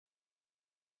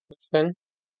Solution.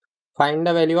 Find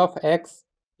the value of x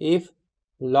if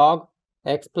log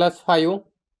x plus 5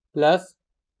 plus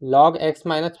log x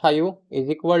minus 5 is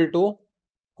equal to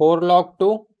 4 log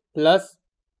 2 plus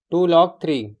 2 log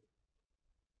 3.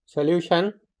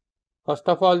 Solution. First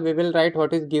of all, we will write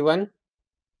what is given.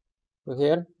 So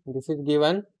here this is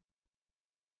given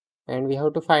and we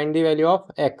have to find the value of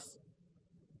x.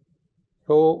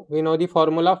 So we know the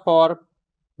formula for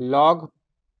log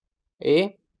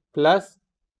a plus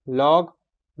log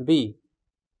b.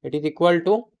 It is equal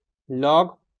to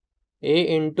log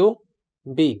a into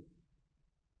b.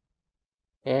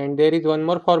 And there is one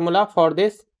more formula for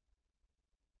this.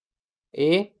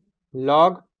 A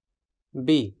log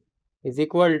b is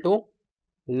equal to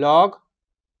log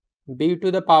b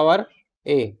to the power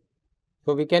a.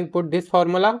 So we can put this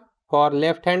formula for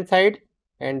left hand side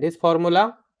and this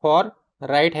formula for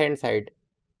right hand side.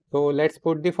 So let's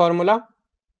put the formula.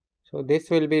 So this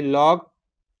will be log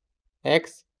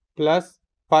x plus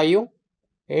 5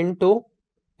 into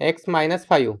x minus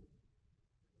 5.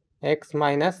 X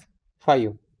minus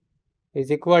 5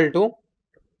 is equal to,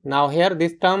 now here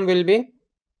this term will be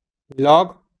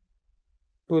log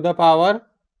to the power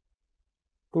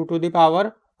 2 to the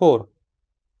power 4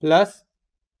 plus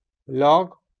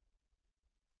log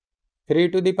 3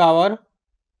 to the power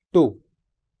 2.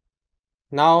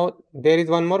 Now there is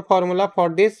one more formula for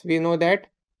this. We know that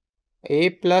a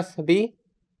plus b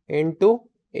into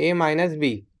a minus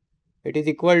b, it is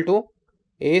equal to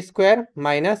a square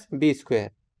minus b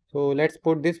square. So let's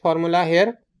put this formula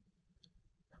here.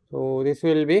 So this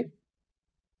will be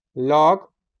log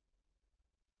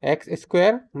x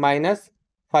square minus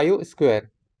 5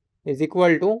 square is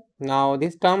equal to, now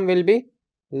this term will be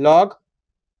log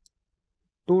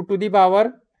 2 to the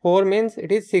power 4 means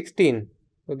it is 16.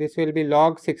 So this will be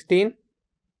log 16,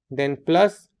 then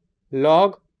plus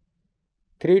log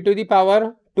 3 to the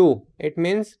power 2, it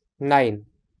means 9.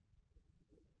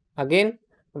 Again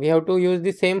we have to use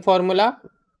the same formula.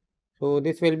 So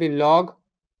this will be log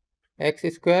x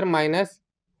square minus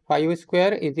 5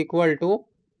 square is equal to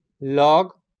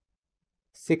log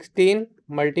 16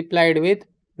 multiplied with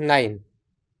 9.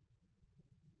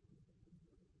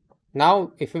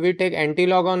 Now if we take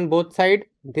anti-log on both sides,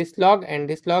 this log and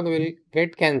this log will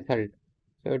get cancelled.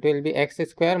 So it will be x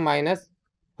square minus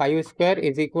 5 square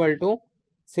is equal to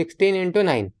 16 into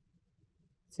 9.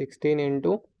 16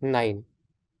 into 9.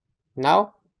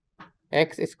 Now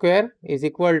x square is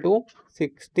equal to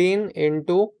 16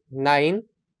 into 9.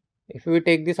 If we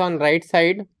take this on right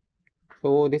side,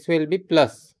 so this will be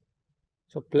plus.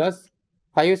 So plus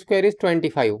 5 square is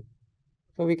 25.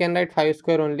 So we can write 5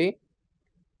 square only.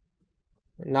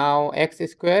 Now x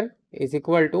square is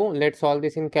equal to, let's solve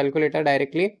this in calculator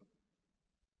directly.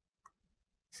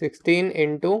 16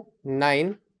 into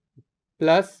 9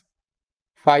 plus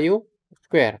 5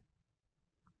 square.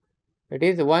 It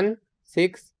is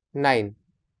 169.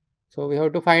 So we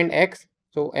have to find x.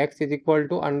 So x is equal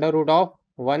to under root of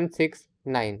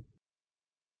 169.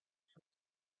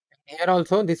 Here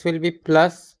also this will be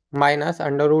plus minus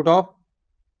under root of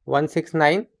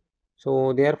 169.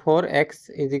 So therefore x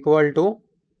is equal to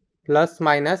plus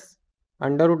minus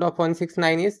under root of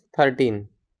 169 is 13.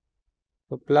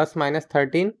 So plus minus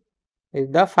 13 is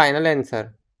the final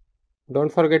answer.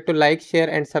 Don't forget to like, share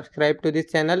and subscribe to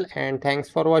this channel, and thanks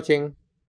for watching.